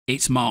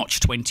It's March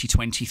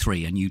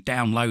 2023 and you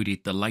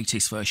downloaded the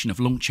latest version of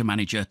Launcher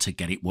Manager to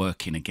get it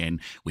working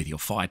again with your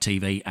Fire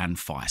TV and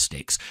Fire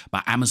Sticks.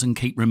 But Amazon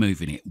keep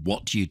removing it.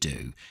 What do you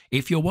do?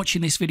 If you're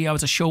watching this video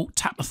as a short,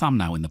 tap the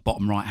thumbnail in the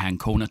bottom right hand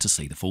corner to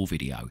see the full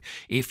video.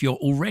 If you're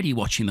already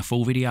watching the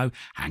full video,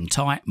 hang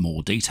tight,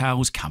 more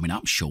details coming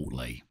up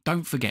shortly.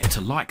 Don't forget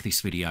to like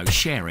this video,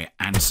 share it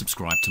and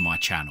subscribe to my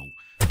channel.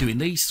 Doing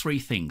these three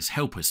things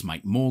help us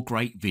make more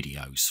great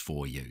videos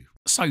for you.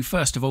 So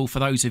first of all, for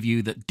those of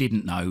you that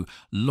didn't know,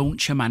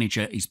 Launcher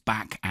Manager is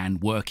back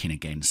and working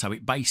again. So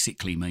it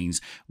basically means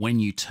when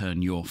you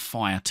turn your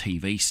Fire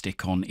TV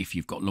stick on, if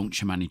you've got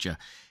Launcher Manager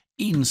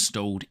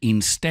installed,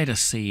 instead of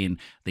seeing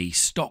the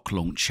stock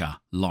launcher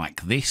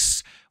like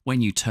this,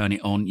 when you turn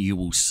it on, you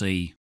will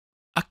see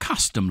a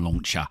custom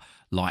launcher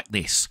like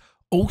this.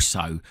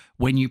 Also,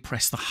 when you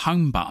press the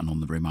home button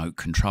on the remote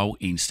control,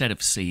 instead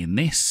of seeing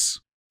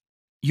this,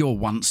 you'll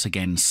once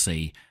again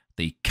see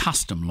the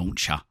custom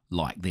launcher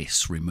like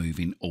this,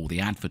 removing all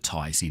the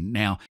advertising.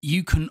 Now,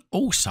 you can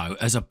also,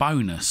 as a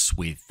bonus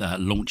with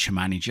Launcher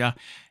Manager,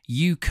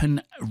 you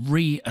can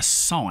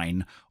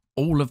reassign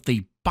all of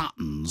the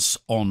buttons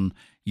on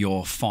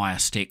your Fire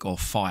Stick or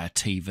Fire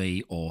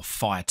TV or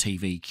Fire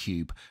TV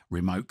Cube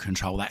remote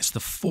control. That's the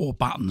 4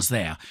 buttons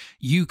there.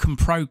 You can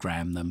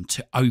program them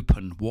to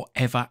open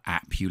whatever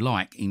app you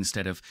like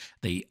instead of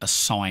the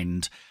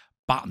assigned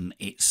button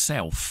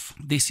itself.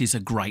 This is a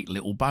great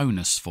little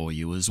bonus for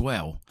you as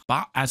well.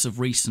 But as of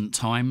recent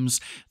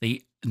times,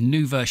 the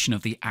new version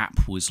of the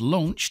app was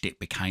launched. It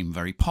became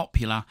very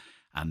popular,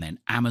 and then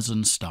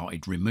Amazon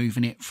started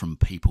removing it from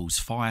people's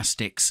Fire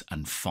Sticks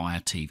and Fire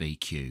TV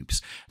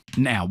Cubes.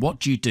 Now, what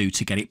do you do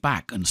to get it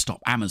back and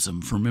stop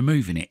Amazon from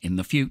removing it in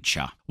the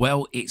future?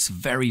 Well, it's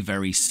very,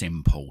 very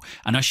simple.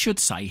 And I should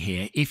say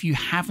here, if you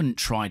haven't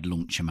tried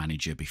Launcher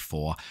Manager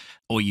before,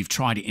 or you've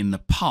tried it in the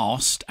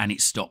past and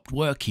it stopped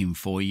working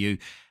for you,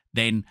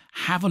 then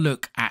have a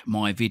look at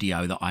my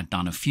video that I'd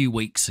done a few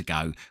weeks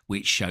ago,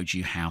 which showed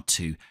you how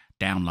to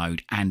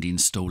download and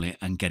install it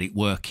and get it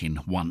working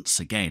once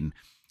again.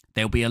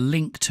 There'll be a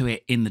link to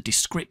it in the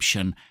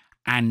description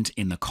and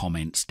in the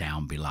comments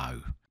down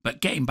below. But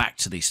getting back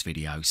to this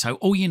video, so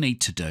all you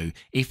need to do,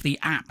 if the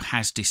app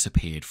has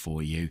disappeared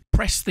for you,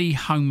 press the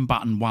home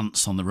button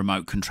once on the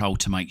remote control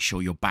to make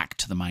sure you're back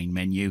to the main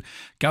menu.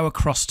 Go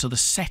across to the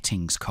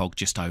settings cog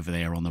just over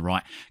there on the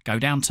right. Go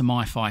down to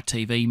My Fire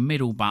TV,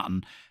 middle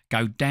button.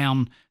 Go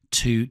down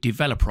to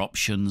developer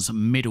options,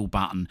 middle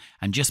button,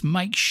 and just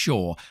make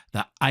sure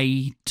that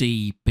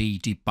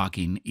ADB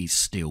debugging is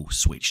still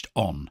switched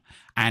on,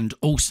 and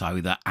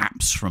also that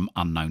apps from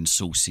unknown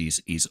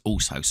sources is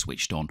also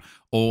switched on.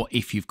 Or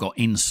if you've got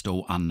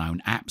install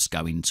unknown apps,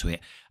 go into it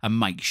and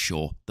make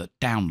sure that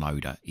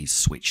downloader is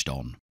switched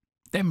on.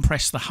 Then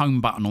press the home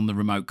button on the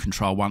remote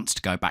control once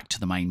to go back to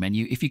the main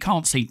menu. If you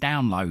can't see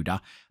downloader,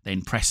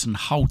 then press and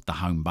hold the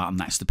home button.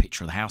 That's the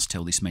picture of the house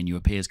till this menu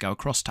appears. Go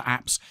across to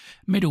apps,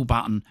 middle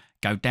button,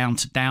 go down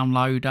to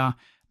downloader,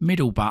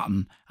 middle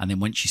button, and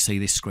then once you see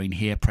this screen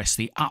here, press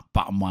the up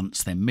button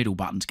once, then middle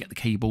button to get the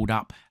keyboard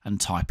up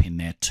and type in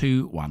there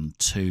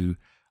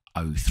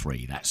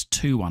 21203. That's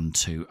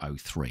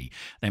 21203.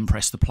 Then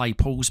press the play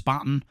pause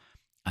button,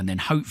 and then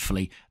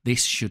hopefully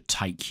this should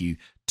take you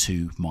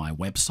to my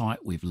website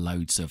with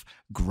loads of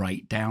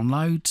great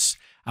downloads.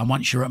 And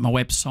once you're at my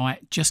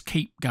website, just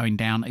keep going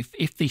down.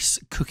 If this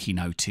cookie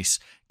notice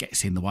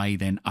gets in the way,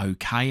 then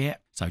OK it.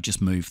 So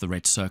just move the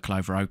red circle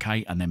over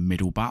OK and then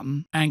middle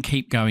button and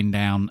keep going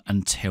down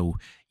until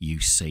you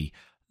see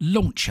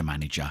Launcher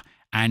Manager.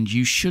 And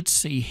you should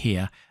see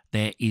here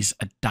there is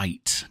a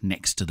date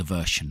next to the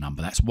version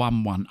number. That's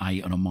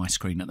 118, and on my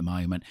screen at the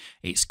moment,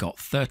 it's got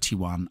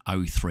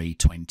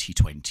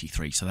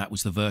 31/03/2023. So that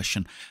was the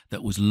version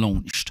that was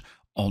launched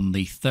on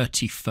the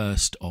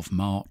 31st of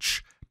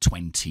March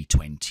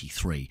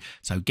 2023.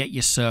 So get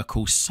your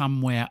circle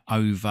somewhere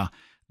over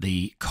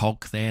the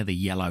cog there, the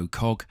yellow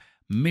cog,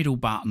 middle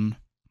button,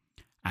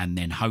 and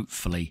then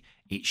hopefully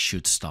it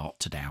should start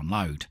to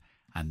download.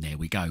 And there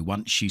we go.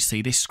 Once you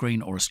see this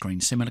screen or a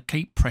screen similar,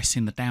 keep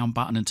pressing the down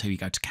button until you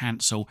go to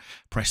cancel.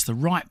 Press the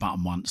right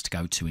button once to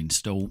go to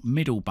install,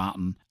 middle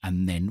button,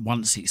 and then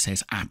once it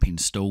says app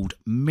installed,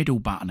 middle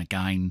button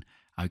again.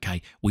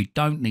 Okay, we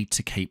don't need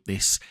to keep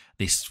this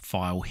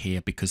file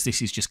here because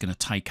this is just going to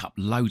take up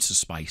loads of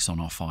space on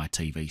our Fire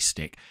TV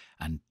stick,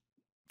 and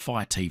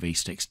Fire TV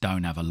sticks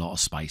don't have a lot of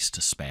space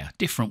to spare.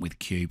 Different with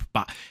Cube,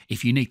 but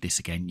if you need this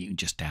again, you can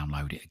just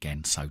download it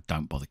again. So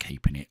don't bother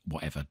keeping it,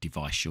 whatever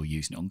device you're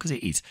using it on, because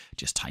it is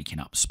just taking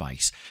up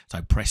space.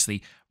 So press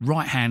the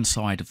right-hand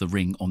side of the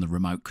ring on the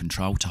remote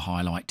control to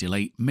highlight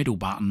delete, middle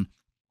button.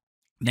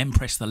 Then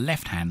press the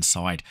left-hand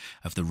side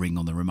of the ring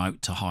on the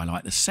remote to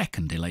highlight the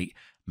second delete,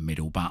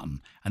 middle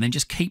button. And then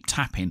just keep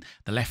tapping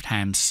the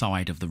left-hand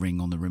side of the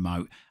ring on the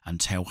remote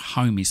until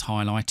home is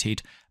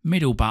highlighted,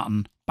 middle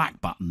button,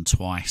 back button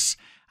twice,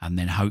 and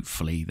then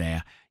hopefully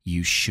there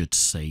you should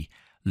see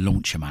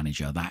Launcher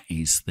Manager. That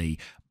is the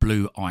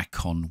blue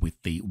icon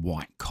with the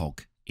white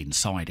cog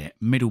inside it.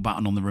 Middle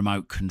button on the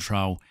remote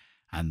control,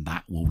 and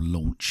that will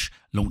launch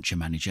Launcher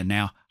Manager.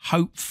 Now,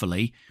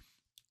 hopefully,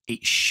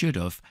 it should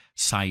have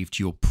saved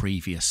your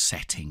previous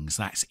settings.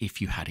 That's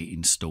if you had it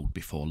installed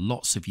before.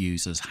 Lots of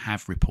users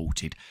have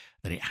reported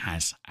that it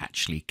has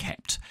actually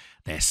kept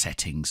their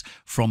settings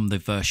from the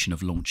version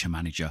of Launcher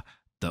Manager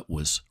that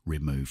was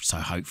removed. So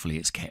hopefully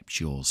it's kept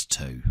yours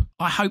too.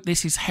 I hope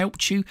this has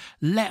helped you.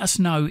 Let us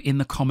know in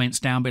the comments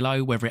down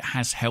below whether it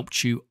has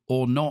helped you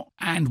or not.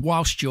 And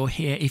whilst you're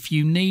here, if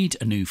you need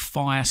a new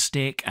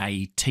Firestick,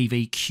 a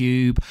TV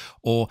Cube,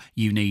 or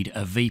you need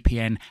a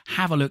VPN,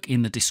 have a look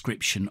in the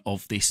description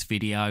of this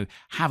video.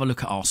 Have a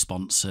look at our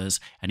sponsors.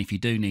 And if you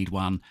do need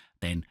one,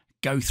 then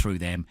go through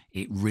them.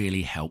 It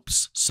really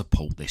helps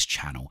support this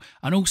channel.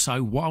 And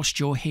also, whilst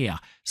you're here,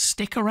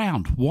 stick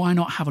around. Why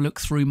not have a look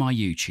through my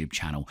YouTube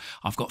channel?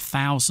 I've got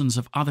thousands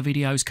of other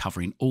videos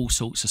covering all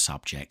sorts of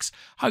subjects.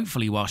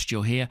 Hopefully, whilst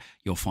you're here,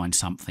 you'll find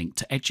something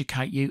to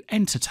educate you,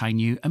 entertain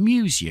you,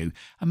 amuse you,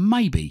 and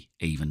maybe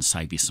even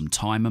save you some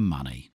time and money.